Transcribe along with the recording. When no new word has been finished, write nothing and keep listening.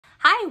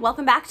Hi,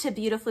 welcome back to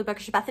Beautifully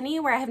Bookish Bethany,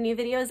 where I have new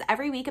videos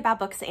every week about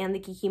books and the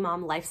geeky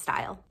mom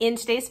lifestyle. In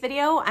today's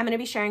video, I'm going to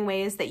be sharing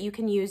ways that you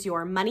can use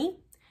your money,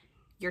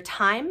 your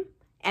time,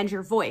 and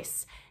your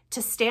voice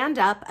to stand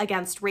up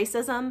against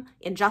racism,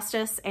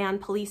 injustice, and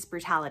police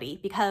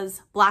brutality,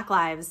 because Black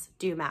lives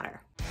do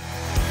matter.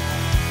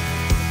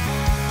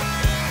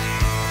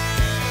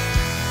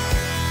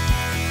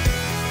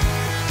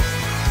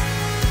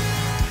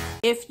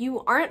 If you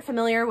aren't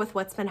familiar with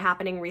what's been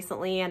happening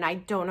recently, and I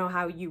don't know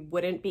how you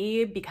wouldn't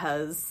be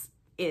because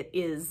it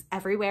is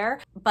everywhere,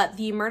 but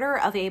the murder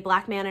of a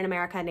Black man in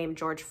America named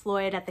George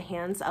Floyd at the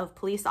hands of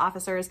police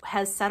officers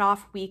has set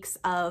off weeks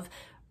of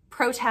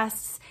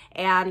protests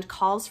and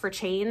calls for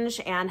change,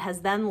 and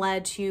has then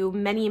led to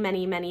many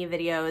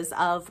videos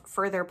of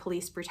further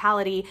police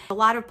brutality, a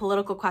lot of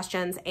political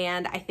questions,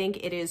 and I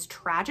think it is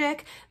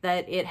tragic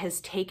that it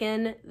has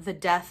taken the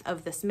death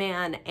of this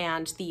man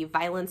and the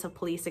violence of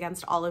police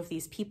against all of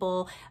these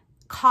people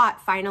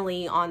caught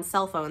finally on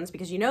cell phones,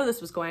 because you know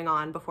this was going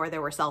on before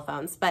there were cell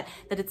phones, but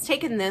that it's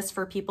taken this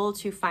for people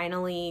to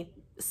finally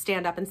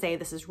stand up and say,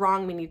 this is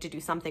wrong, we need to do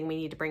something, we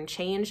need to bring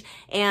change.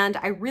 And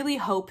I really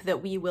hope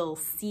that we will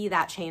see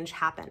that change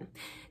happen.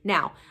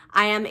 Now,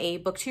 I am a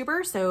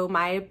booktuber, so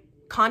my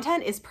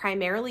content is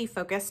primarily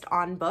focused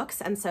on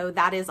books, and so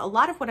that is a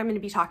lot of what I'm going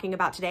to be talking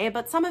about today,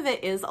 but some of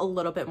it is a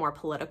little bit more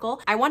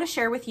political. I want to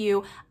share with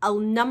you a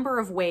number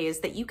of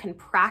ways that you can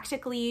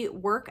practically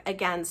work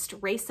against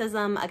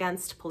racism,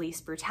 against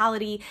police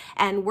brutality,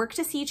 and work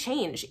to see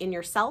change in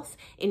yourself,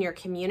 in your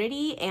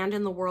community, and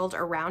in the world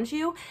around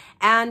you.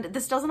 And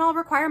this doesn't all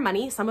require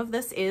money. Some of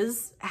this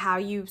is how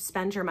you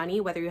spend your money,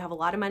 whether you have a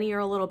lot of money or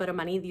a little bit of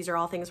money. These are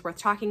all things worth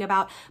talking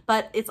about,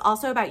 but it's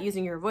also about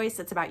using your voice.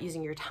 It's about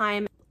using your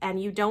time. And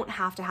you don't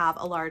have to have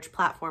a large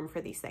platform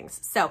for these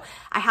things. So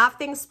I have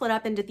things split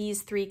up into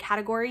these three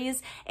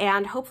categories,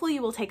 and hopefully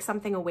you will take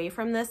something away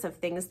from this of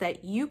things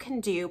that you can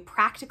do,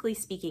 practically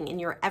speaking, in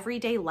your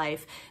everyday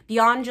life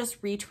beyond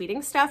just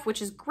retweeting stuff,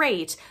 which is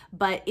great,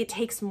 but it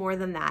takes more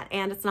than that,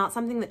 and it's not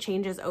something that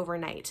changes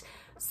overnight.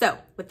 So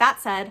with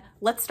that said,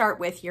 let's start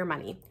with your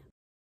money.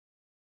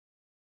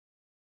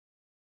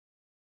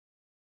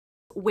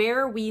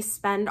 Where we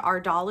spend our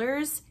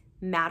dollars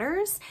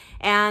matters,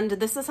 and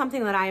this is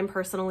something that I am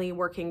personally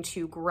working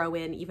to grow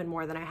in even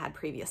more than I had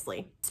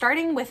previously.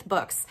 Starting with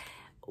books.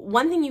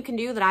 One thing you can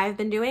do that I've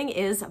been doing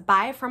is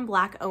buy from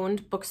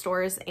Black-owned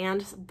bookstores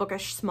and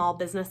bookish small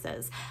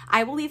businesses.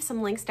 I will leave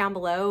some links down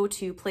below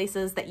to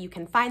places that you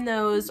can find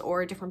those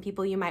or different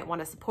people you might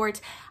want to support.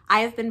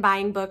 I have been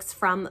buying books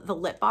from the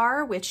Lit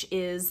Bar, which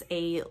is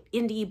a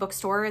indie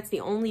bookstore. It's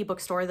the only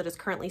bookstore that is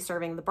currently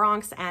serving the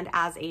Bronx, and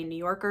as a New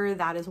Yorker,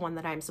 that is one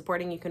that I'm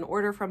supporting. You can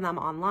order from them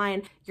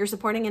online. You're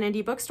supporting an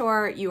indie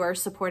bookstore, you are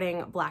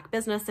supporting Black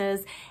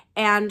businesses,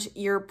 and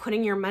you're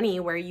putting your money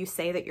where you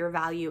say that your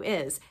value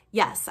is.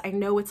 Yes, I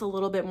know it's a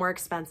little bit more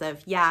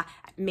expensive. Yeah,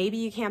 maybe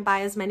you can't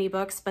buy as many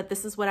books, but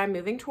this is what I'm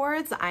moving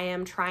towards. I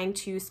am trying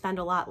to spend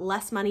a lot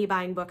less money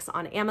buying books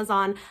on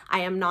Amazon. I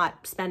am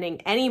not spending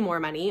any more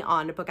money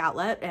on Book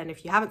Outlet, and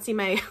if you haven't seen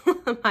my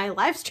my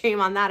live stream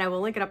on that, I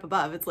will link it up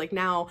above. It's like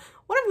now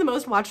one of the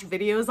most watched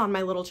videos on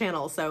my little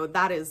channel, so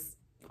that is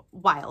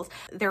wild.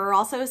 There are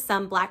also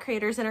some Black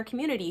creators in our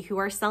community who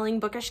are selling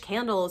bookish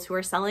candles, who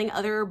are selling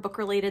other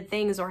book-related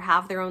things, or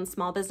have their own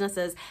small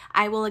businesses.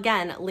 I will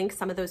again link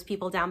some of those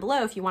people down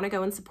below if you want to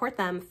go and support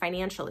them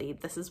financially.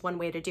 This is one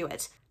way to do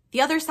it.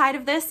 The other side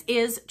of this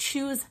is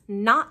choose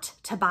not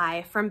to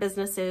buy from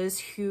businesses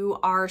who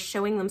are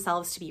showing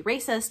themselves to be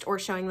racist or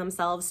showing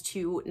themselves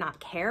to not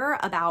care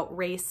about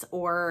race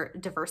or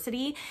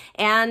diversity.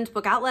 And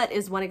Book Outlet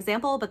is one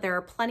example, but there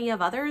are plenty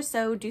of others,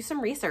 so do some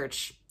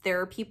research. There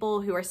are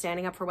people who are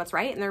standing up for what's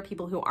right, and there are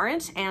people who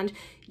aren't, and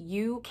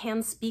you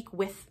can speak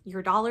with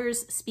your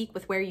dollars, speak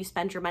with where you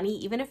spend your money.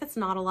 Even if it's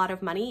not a lot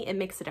of money, it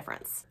makes a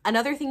difference.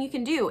 Another thing you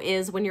can do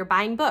is when you're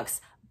buying books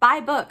by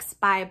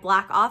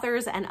Black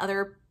authors and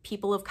other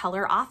people of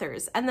color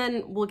authors. And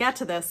then we'll get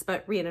to this,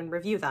 but read and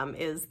review them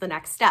is the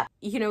next step.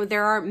 You know,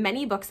 there are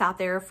many books out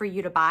there for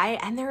you to buy,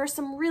 and there are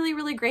some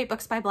really great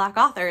books by Black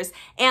authors,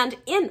 and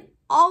in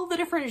all the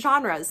different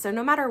genres. So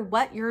no matter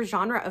what your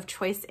genre of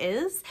choice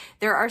is,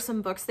 there are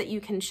some books that you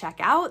can check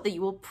out that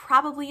you will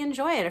probably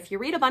enjoy. And if you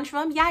read a bunch of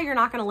them, yeah, you're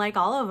not going to like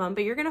all of them,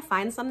 but you're going to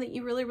find some that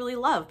you really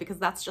love, because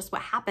that's just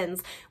what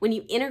happens when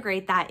you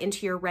integrate that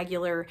into your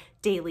regular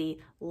daily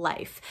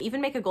life.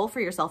 Even make a goal for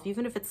yourself,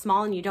 even if it's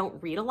small and you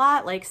don't read a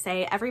lot, like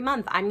say every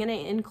month, I'm going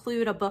to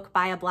include a book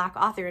by a Black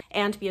author,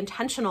 and be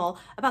intentional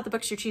about the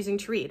books you're choosing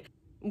to read,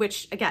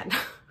 which again,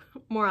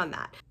 more on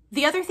that.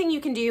 The other thing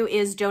you can do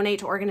is donate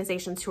to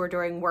organizations who are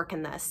doing work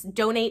in this.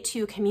 Donate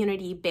to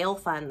community bail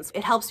funds.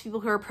 It helps people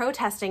who are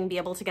protesting be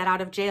able to get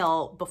out of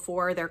jail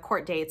before their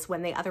court dates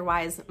when they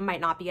otherwise might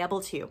not be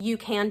able to. You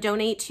can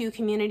donate to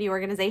community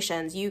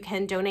organizations. You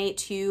can donate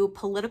to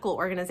political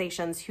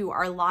organizations who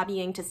are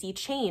lobbying to see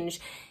change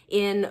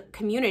in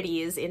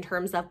communities in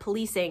terms of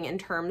policing, in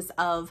terms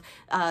of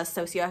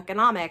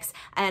socioeconomics.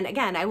 And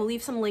again, I will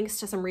leave some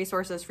links to some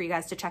resources for you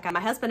guys to check out. My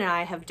husband and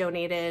I have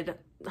donated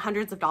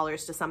hundreds of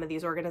dollars to some of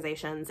these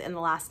organizations in the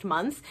last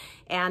month,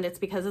 and it's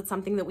because it's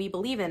something that we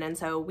believe in, and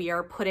so we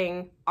are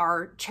putting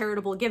our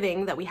charitable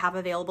giving that we have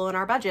available in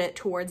our budget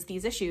towards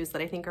these issues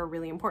that I think are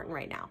really important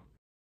right now.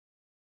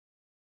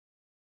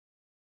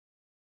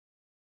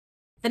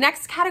 The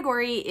next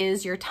category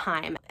is your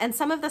time, and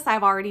some of this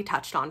I've already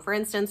touched on. For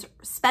instance,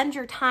 spend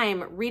your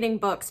time reading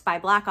books by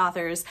Black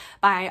authors,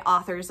 by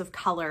authors of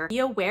color. Be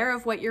aware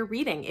of what you're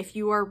reading. If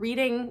you are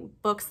reading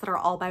books that are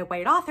all by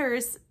white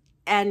authors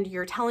and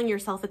you're telling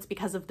yourself it's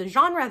because of the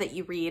genre that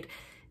you read,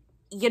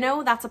 you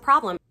know, that's a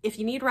problem. If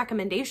you need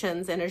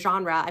recommendations in a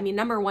genre, I mean,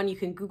 number one, you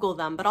can Google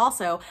them, but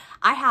also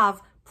I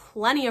have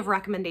plenty of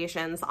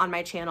recommendations on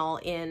my channel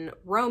in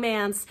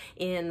romance,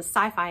 in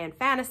sci-fi and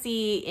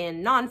fantasy,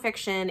 in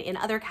nonfiction, in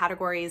other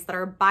categories that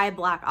are by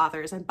Black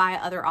authors and by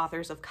other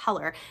authors of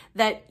color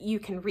that you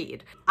can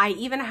read. I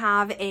even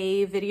have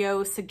a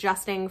video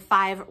suggesting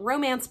 5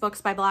 romance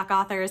books by Black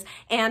authors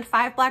and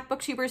 5 Black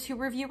booktubers who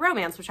review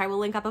romance, which I will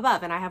link up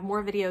above, and I have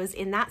more videos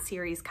in that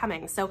series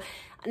coming. So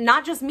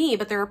not just me,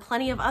 but there are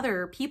plenty of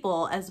other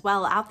people as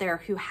well out there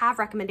who have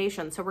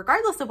recommendations. So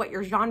regardless of what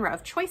your genre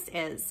of choice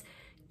is,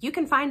 you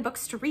can find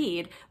books to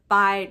read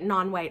by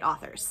non-white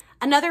authors.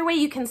 Another way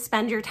you can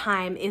spend your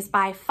time is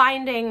by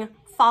finding,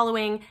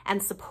 following,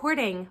 and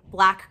supporting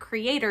Black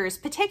creators,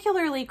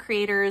 particularly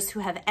creators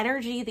who have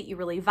energy that you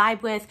really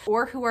vibe with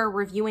or who are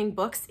reviewing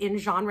books in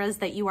genres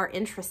that you are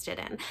interested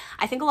in.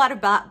 I think a lot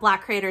of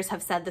Black creators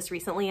have said this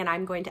recently, and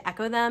I'm going to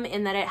echo them,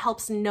 in that it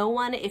helps no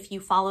one if you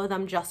follow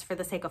them just for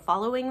the sake of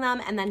following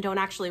them and then don't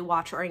actually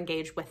watch or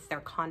engage with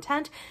their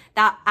content.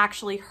 That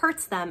actually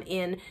hurts them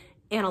in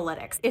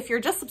analytics. If you're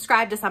just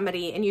subscribed to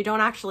somebody and you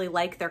don't actually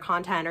like their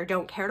content or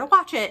don't care to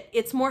watch it,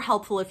 it's more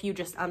helpful if you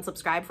just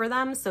unsubscribe for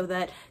them so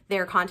that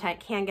their content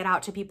can get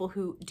out to people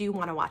who do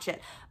want to watch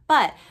it.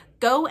 But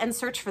go and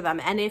search for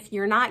them. And if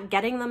you're not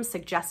getting them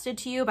suggested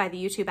to you by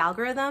the YouTube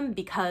algorithm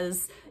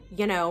because,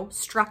 you know,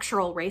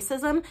 structural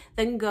racism,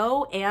 then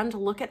go and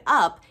look it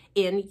up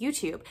in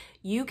YouTube.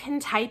 You can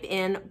type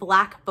in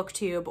Black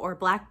Booktube or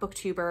Black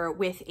Booktuber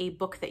with a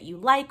book that you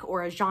like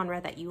or a genre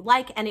that you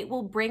like, and it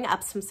will bring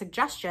up some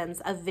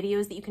suggestions of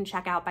videos that you can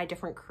check out by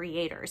different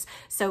creators.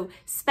 So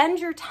spend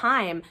your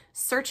time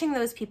searching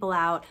those people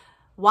out,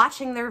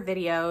 watching their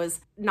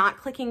videos, not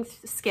clicking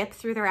skip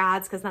through their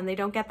ads because then they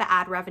don't get the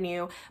ad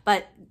revenue,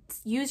 but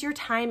use your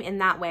time in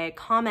that way.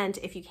 Comment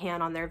if you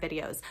can on their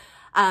videos.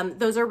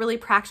 Those are really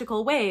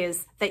practical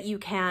ways that you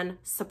can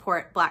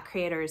support Black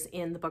creators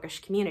in the bookish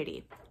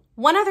community.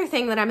 One other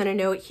thing that I'm going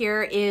to note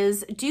here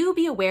is do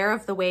be aware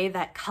of the way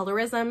that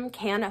colorism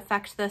can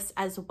affect this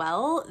as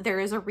well. There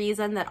is a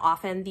reason that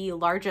often the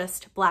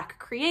largest Black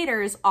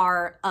creators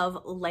are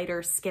of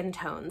lighter skin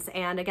tones.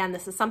 And again,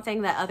 this is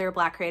something that other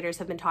Black creators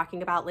have been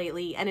talking about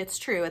lately, and it's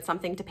true, it's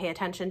something to pay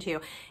attention to,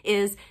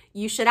 is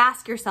you should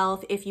ask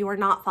yourself, if you are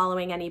not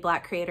following any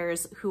Black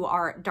creators who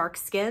are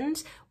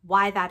dark-skinned,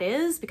 why that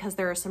is, because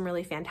there are some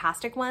really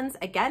fantastic ones.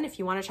 Again, if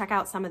you want to check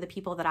out some of the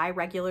people that I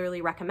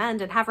regularly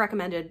recommend and have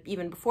recommended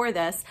even before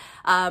this,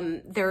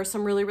 there are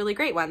some really, really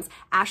great ones.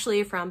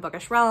 Ashley from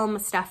Bookish Realm,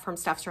 Steph from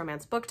Steph's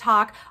Romance Book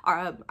Talk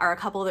are a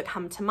couple that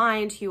come to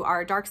mind who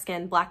are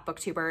dark-skinned Black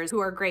booktubers who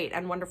are great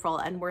and wonderful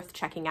and worth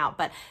checking out.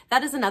 But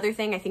that is another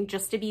thing I think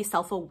just to be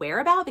self-aware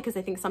about, because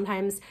I think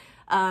sometimes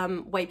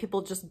white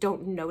people just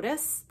don't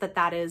notice that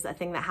that is a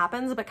thing that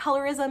happens, but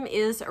colorism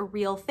is a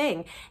real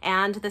thing.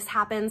 And this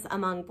happens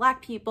among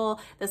Black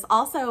people. This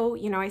also,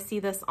 you know, I see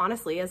this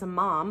honestly as a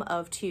mom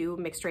of 2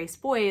 mixed race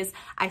boys.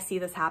 I see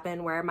this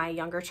happen where my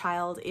younger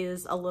child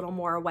is a little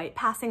more white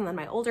passing than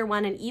my older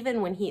one. And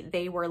even when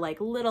they were like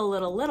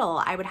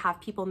little, I would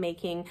have people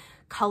making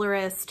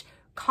colorist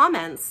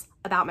comments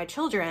about my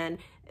children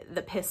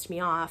that pissed me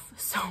off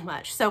so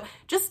much. So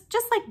just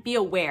like be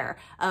aware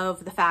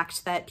of the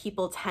fact that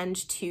people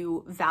tend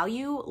to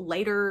value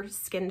lighter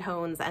skin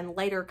tones and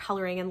lighter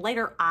coloring and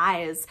lighter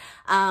eyes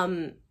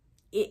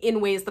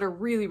in ways that are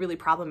really, really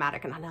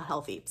problematic and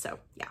unhealthy. So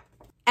yeah.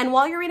 And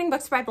while you're reading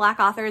books by Black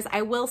authors,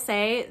 I will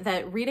say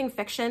that reading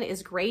fiction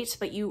is great,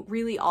 but you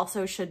really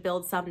also should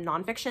build some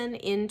nonfiction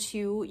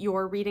into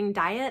your reading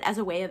diet as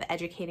a way of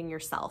educating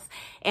yourself.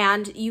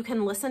 And you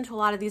can listen to a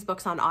lot of these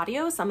books on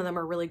audio. Some of them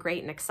are really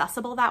great and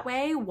accessible that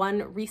way.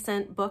 One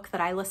recent book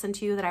that I listened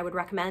to that I would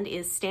recommend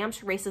is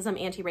Stamped: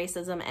 Racism,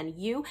 Antiracism, and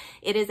You.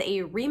 It is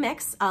a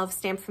remix of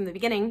Stamped from the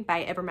Beginning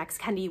by Ibram X.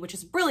 Kendi, which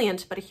is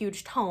brilliant, but a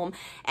huge tome.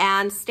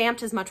 And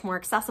Stamped is much more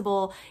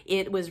accessible.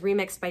 It was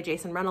remixed by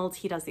Jason Reynolds.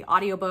 He does the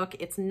audio book.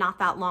 It's not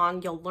that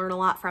long. You'll learn a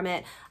lot from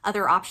it.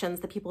 Other options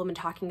that people have been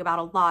talking about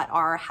a lot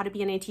are How to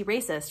Be an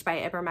Anti-Racist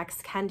by Ibram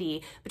X.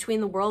 Kendi,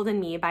 Between the World and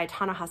Me by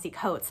Ta-Nehisi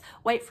Coates,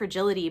 White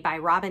Fragility by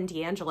Robin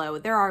Diangelo.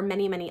 There are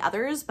many, many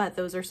others, but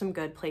those are some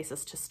good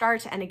places to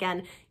start. And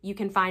again, you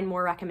can find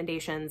more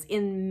recommendations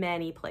in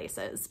many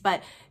places,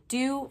 but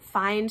do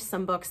find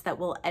some books that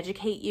will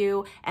educate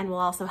you and will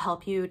also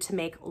help you to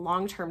make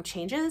long-term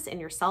changes in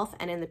yourself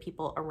and in the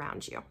people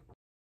around you.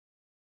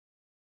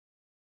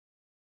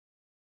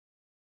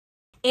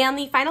 And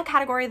the final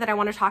category that I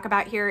want to talk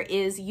about here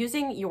is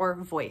using your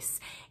voice.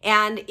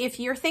 And if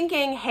you're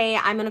thinking, hey,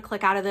 I'm going to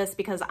click out of this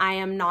because I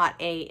am not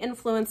a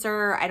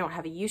influencer, I don't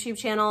have a YouTube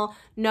channel,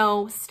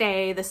 no,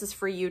 stay, this is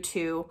for you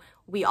too.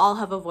 We all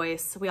have a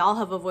voice. We all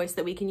have a voice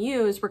that we can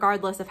use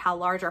regardless of how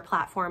large our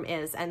platform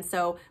is. And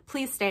so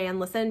please stay and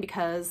listen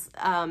because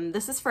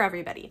this is for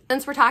everybody.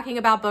 Since we're talking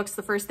about books,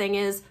 the first thing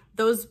is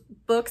those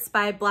books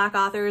by Black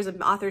authors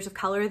and authors of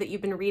color that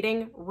you've been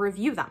reading,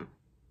 review them,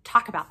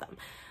 talk about them.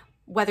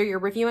 Whether you're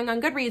reviewing on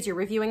Goodreads, you're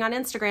reviewing on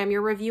Instagram,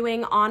 you're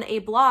reviewing on a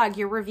blog,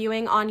 you're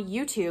reviewing on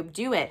YouTube,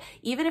 do it.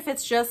 Even if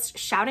it's just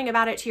shouting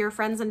about it to your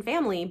friends and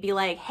family, be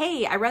like,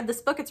 hey, I read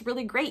this book, it's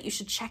really great, you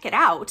should check it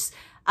out.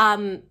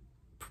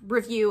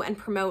 Review and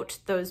promote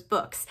those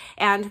books.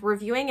 And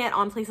reviewing it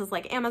on places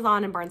like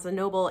Amazon and Barnes &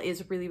 Noble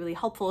is really, really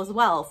helpful as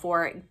well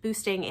for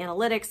boosting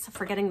analytics,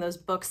 for getting those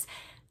books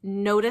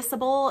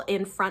noticeable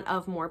in front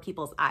of more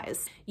people's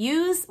eyes.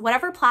 Use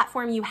whatever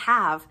platform you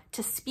have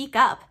to speak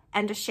up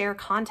and to share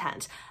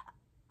content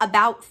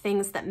about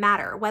things that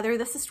matter, whether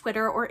this is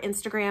Twitter or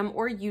Instagram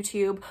or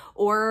YouTube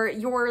or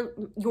your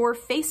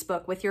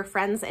Facebook with your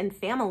friends and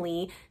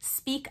family.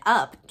 Speak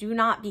up, do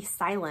not be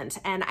silent.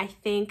 And I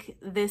think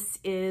this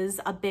is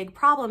a big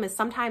problem, is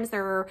sometimes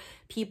there are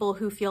people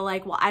who feel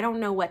like, well, I don't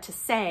know what to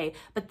say,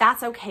 but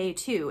that's okay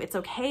too. It's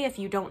okay if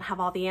you don't have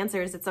all the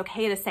answers. It's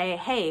okay to say,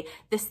 hey,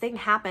 this thing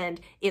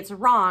happened, it's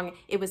wrong,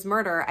 it was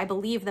murder, I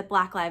believe that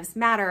Black Lives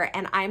Matter,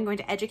 and I'm going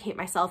to educate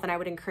myself, and I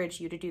would encourage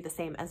you to do the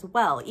same as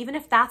well. Even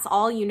if that's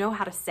all you know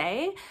how to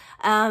say,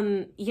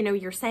 you know,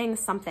 you're saying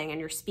something and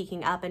you're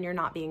speaking up and you're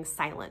not being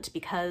silent,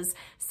 because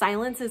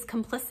silence is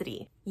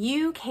complicity.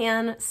 You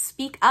can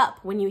speak up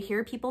when you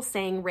hear people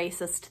saying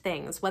racist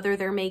things, whether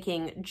they're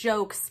making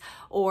jokes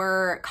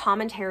or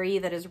commentary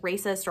that is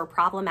racist or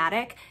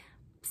problematic.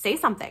 Say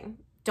something.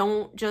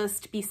 Don't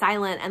just be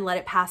silent and let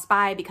it pass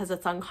by because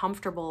it's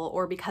uncomfortable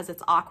or because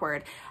it's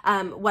awkward.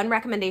 One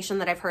recommendation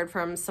that I've heard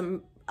from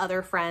some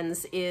other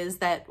friends is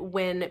that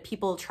when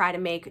people try to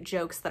make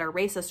jokes that are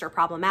racist or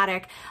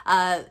problematic,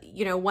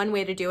 you know, one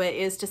way to do it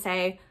is to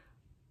say,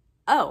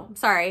 oh,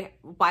 sorry,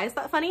 why is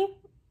that funny?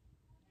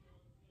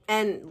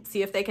 And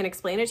see if they can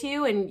explain it to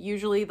you, and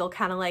usually they'll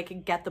kind of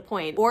like get the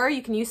point. Or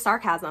you can use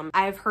sarcasm.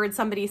 I've heard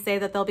somebody say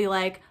that they'll be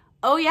like,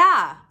 oh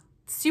yeah,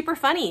 super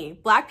funny,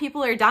 Black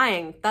people are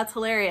dying, that's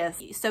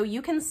hilarious. So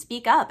you can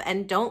speak up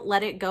and don't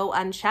let it go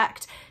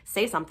unchecked.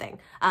 Say something.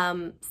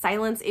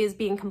 Silence is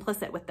being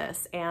complicit with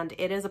this, and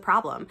it is a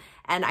problem.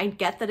 And I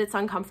get that it's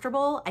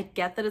uncomfortable. I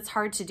get that it's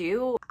hard to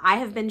do. I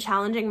have been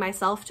challenging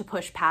myself to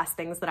push past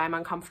things that I'm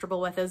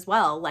uncomfortable with as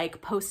well,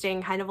 like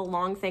posting kind of a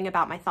long thing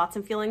about my thoughts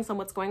and feelings on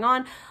what's going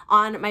on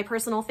my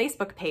personal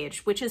Facebook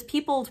page, which is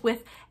peopled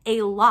with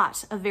a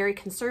lot of very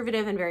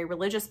conservative and very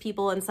religious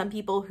people, and some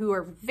people who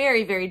are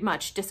very, very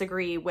much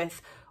disagree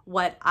with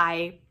what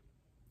I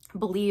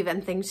believe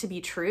and think to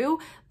be true.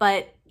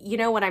 But you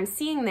know, what I'm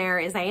seeing there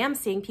is I am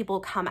seeing people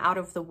come out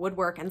of the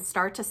woodwork and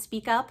start to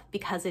speak up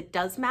because it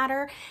does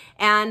matter.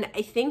 And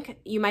I think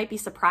you might be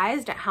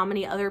surprised at how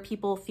many other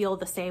people feel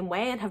the same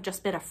way and have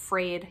just been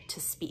afraid to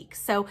speak.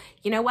 So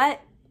you know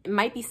what? It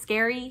might be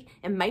scary,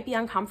 it might be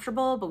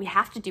uncomfortable, but we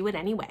have to do it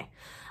anyway.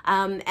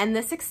 And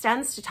this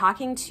extends to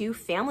talking to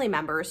family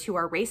members who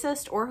are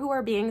racist or who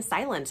are being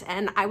silent.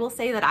 And I will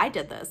say that I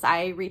did this.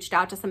 I reached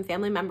out to some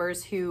family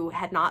members who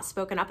had not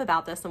spoken up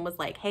about this and was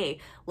like, hey,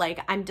 like,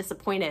 I'm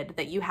disappointed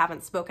that you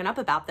haven't spoken up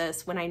about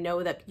this when I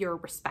know that you're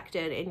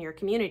respected in your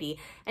community.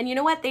 And you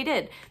know what? They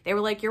did. They were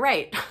like, you're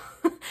right.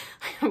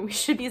 We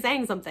should be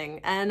saying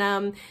something.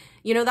 And,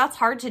 you know, that's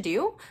hard to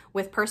do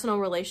with personal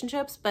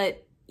relationships,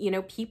 but you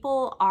know,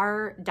 people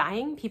are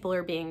dying, people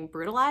are being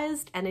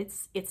brutalized, and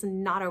it's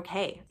not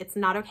okay. It's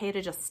not okay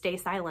to just stay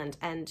silent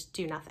and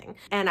do nothing.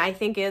 And I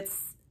think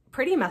it's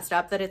pretty messed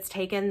up that it's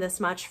taken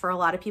this much for a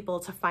lot of people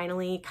to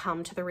finally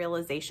come to the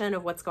realization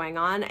of what's going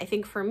on. I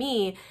think for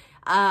me,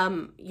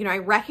 you know, I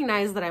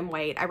recognize that I'm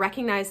white. I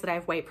recognize that I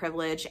have white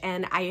privilege,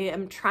 and I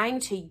am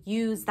trying to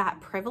use that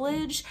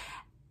privilege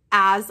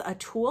as a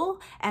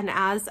tool and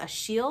as a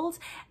shield.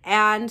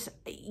 And,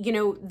 you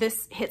know,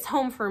 this hits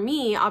home for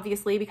me,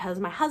 obviously, because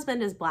my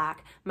husband is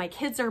Black, my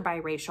kids are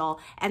biracial.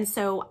 And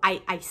so I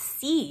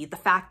see the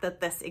fact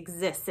that this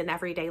exists in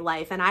everyday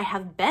life. And I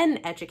have been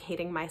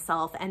educating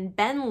myself and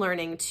been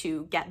learning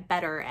to get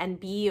better and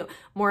be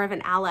more of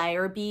an ally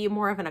or be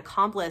more of an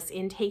accomplice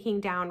in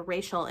taking down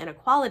racial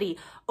inequality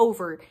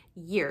over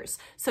years.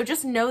 So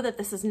just know that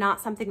this is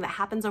not something that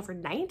happens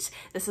overnight.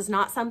 This is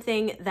not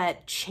something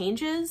that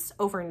changes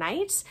overnight,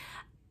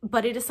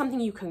 but it is something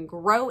you can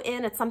grow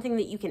in. It's something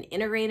that you can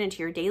integrate into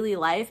your daily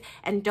life.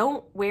 And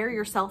don't wear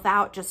yourself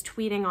out just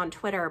tweeting on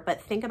Twitter, but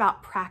think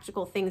about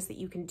practical things that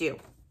you can do.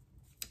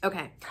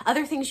 Okay,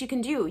 other things you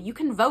can do. You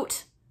can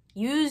vote.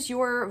 Use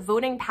your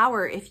voting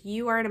power. If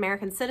you are an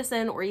American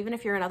citizen, or even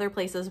if you're in other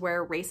places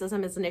where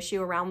racism is an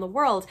issue around the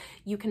world,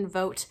 you can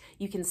vote,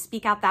 you can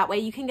speak out that way,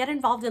 you can get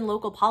involved in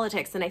local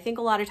politics. And I think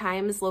a lot of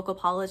times local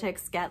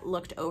politics get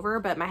looked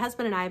over, but my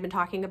husband and I have been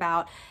talking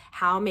about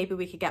how maybe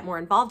we could get more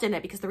involved in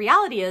it, because the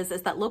reality is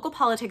that local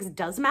politics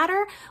does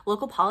matter.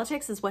 Local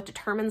politics is what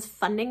determines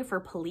funding for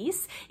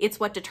police. It's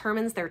what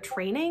determines their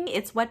training.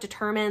 It's what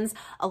determines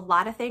a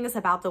lot of things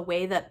about the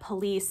way that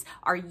police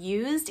are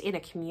used in a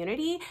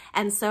community.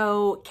 And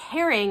so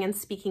caring and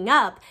speaking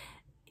up,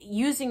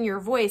 using your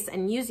voice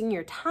and using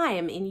your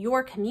time in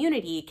your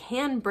community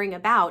can bring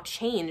about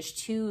change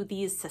to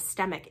these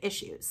systemic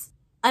issues.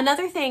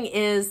 Another thing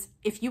is,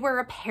 if you are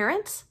a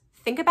parent,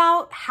 think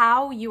about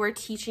how you are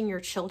teaching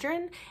your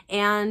children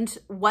and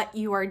what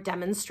you are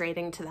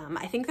demonstrating to them.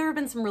 I think there have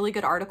been some really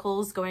good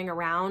articles going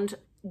around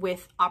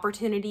with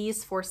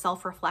opportunities for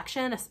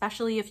self-reflection,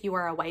 especially if you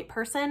are a white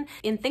person,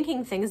 in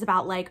thinking things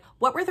about like,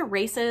 what were the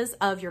races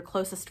of your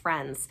closest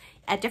friends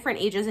at different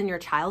ages in your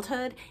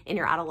childhood, in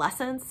your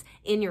adolescence,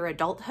 in your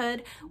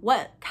adulthood?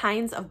 What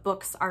kinds of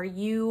books are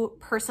you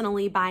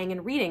personally buying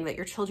and reading that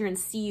your children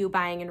see you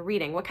buying and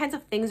reading? What kinds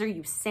of things are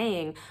you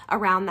saying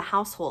around the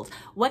household?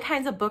 What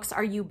kinds of books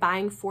are you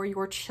buying for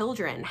your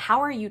children? How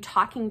are you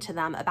talking to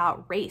them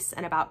about race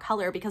and about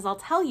color? Because I'll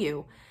tell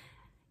you,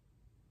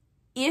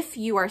 if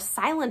you are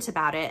silent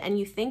about it and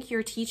you think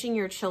you're teaching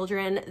your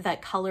children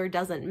that color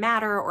doesn't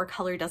matter or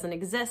color doesn't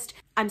exist,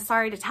 I'm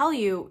sorry to tell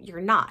you,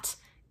 you're not.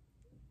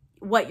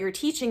 What you're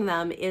teaching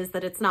them is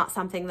that it's not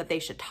something that they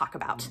should talk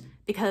about,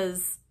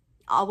 because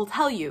I will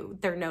tell you,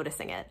 they're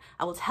noticing it.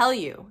 I will tell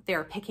you,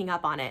 they're picking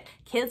up on it.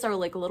 Kids are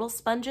like little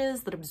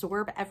sponges that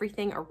absorb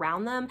everything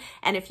around them.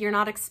 And if you're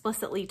not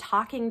explicitly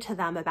talking to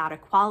them about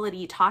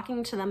equality,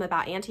 talking to them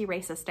about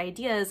anti-racist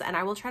ideas, and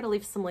I will try to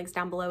leave some links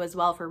down below as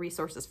well for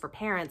resources for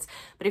parents,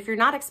 but if you're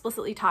not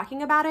explicitly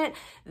talking about it,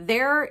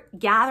 they're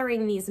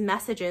gathering these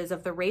messages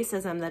of the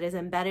racism that is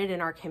embedded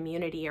in our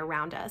community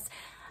around us.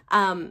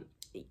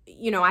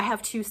 You know, I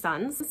have 2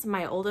 sons.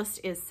 My oldest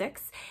is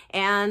 6,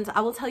 and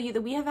I will tell you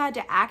that we have had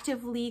to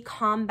actively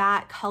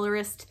combat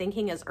colorist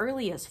thinking as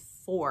early as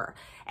 4.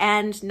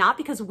 And not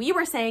because we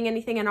were saying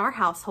anything in our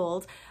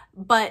household,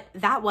 but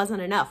that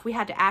wasn't enough. We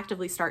had to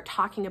actively start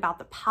talking about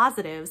the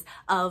positives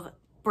of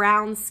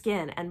brown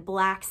skin and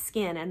black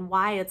skin and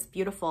why it's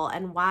beautiful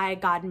and why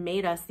God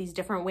made us these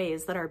different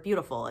ways that are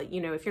beautiful.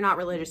 You know, if you're not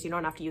religious, you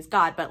don't have to use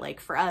God, but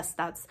like for us,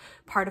 that's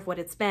part of what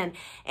it's been.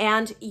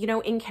 And, you know,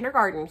 in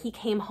kindergarten, he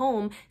came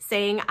home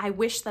saying, I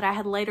wish that I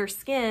had lighter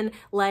skin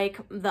like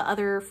the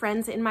other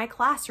friends in my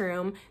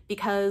classroom,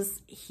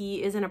 because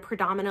he is in a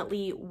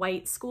predominantly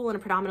white school in a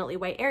predominantly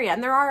white area.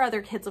 And there are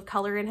other kids of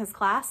color in his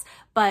class,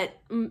 but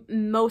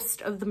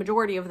most of the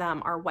majority of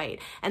them are white.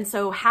 And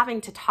so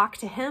having to talk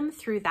to him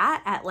through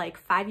that at like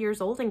 5 years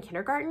old in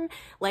kindergarten,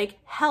 like,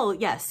 hell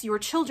yes, your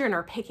children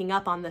are picking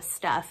up on this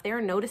stuff.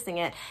 They're noticing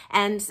it,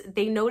 and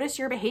they notice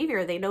your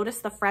behavior. They notice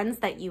the friends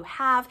that you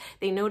have.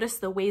 They notice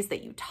the ways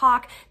that you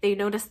talk. They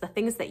notice the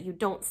things that you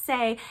don't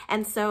say.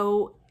 And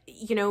so,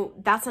 you know,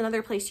 that's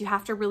another place you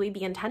have to really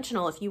be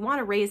intentional. If you want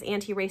to raise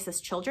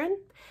anti-racist children,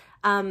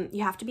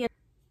 you have to be.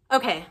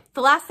 Okay,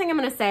 the last thing I'm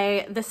going to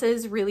say, this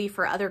is really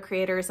for other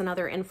creators and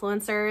other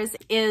influencers,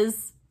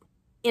 is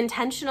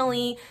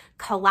intentionally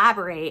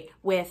collaborate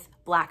with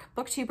Black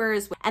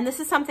booktubers. And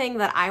this is something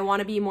that I want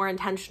to be more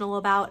intentional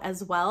about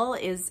as well,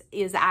 is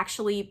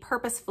actually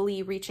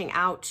purposefully reaching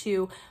out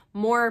to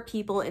more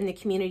people in the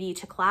community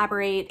to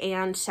collaborate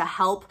and to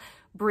help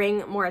bring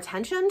more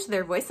attention to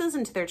their voices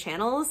and to their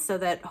channels, so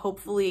that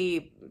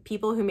hopefully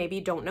people who maybe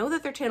don't know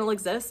that their channel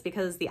exists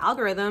because the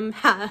algorithm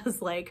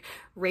has like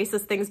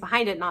racist things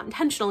behind it, not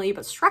intentionally,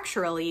 but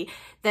structurally,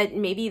 that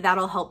maybe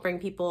that'll help bring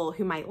people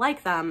who might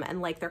like them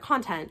and like their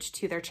content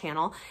to their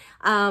channel.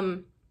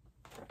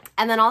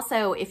 And then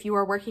also, if you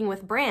are working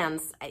with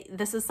brands,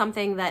 this is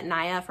something that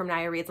Naya from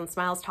Naya Reads and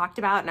Smiles talked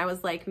about. And I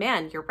was like,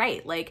 man, you're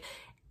right. Like,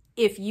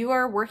 if you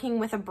are working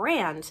with a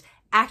brand,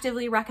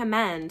 actively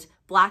recommend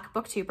Black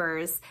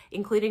booktubers,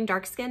 including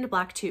dark-skinned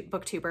Black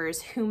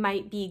booktubers who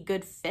might be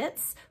good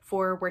fits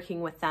for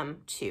working with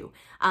them too.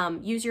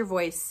 Use your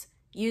voice,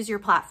 use your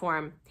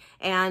platform,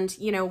 and,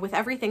 you know, with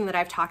everything that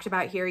I've talked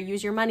about here,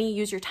 use your money,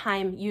 use your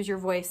time, use your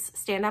voice,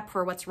 stand up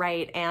for what's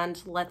right,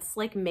 and let's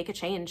like make a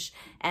change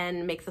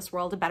and make this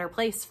world a better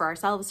place for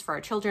ourselves, for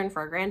our children, for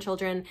our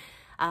grandchildren.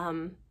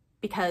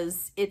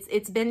 Because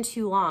it's been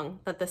too long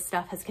that this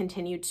stuff has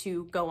continued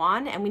to go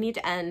on, and we need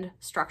to end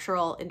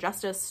structural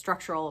injustice,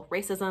 structural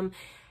racism.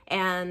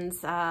 And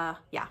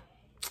yeah,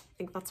 I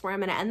think that's where I'm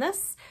gonna end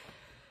this.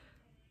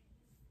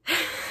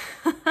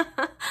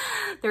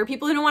 There are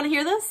people who don't want to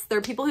hear this. There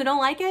are people who don't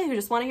like it, who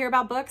just want to hear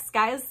about books.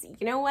 Guys,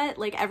 you know what?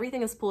 Like,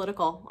 everything is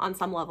political on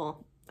some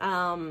level.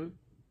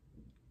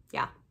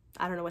 Yeah,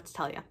 I don't know what to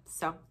tell you.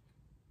 So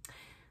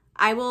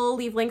I will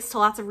leave links to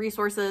lots of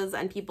resources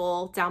and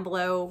people down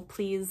below.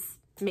 Please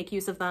make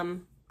use of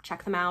them.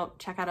 Check them out.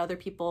 Check out other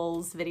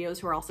people's videos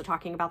who are also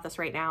talking about this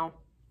right now.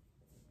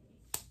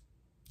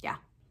 Yeah.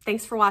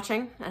 Thanks for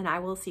watching, and I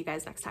will see you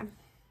guys next time.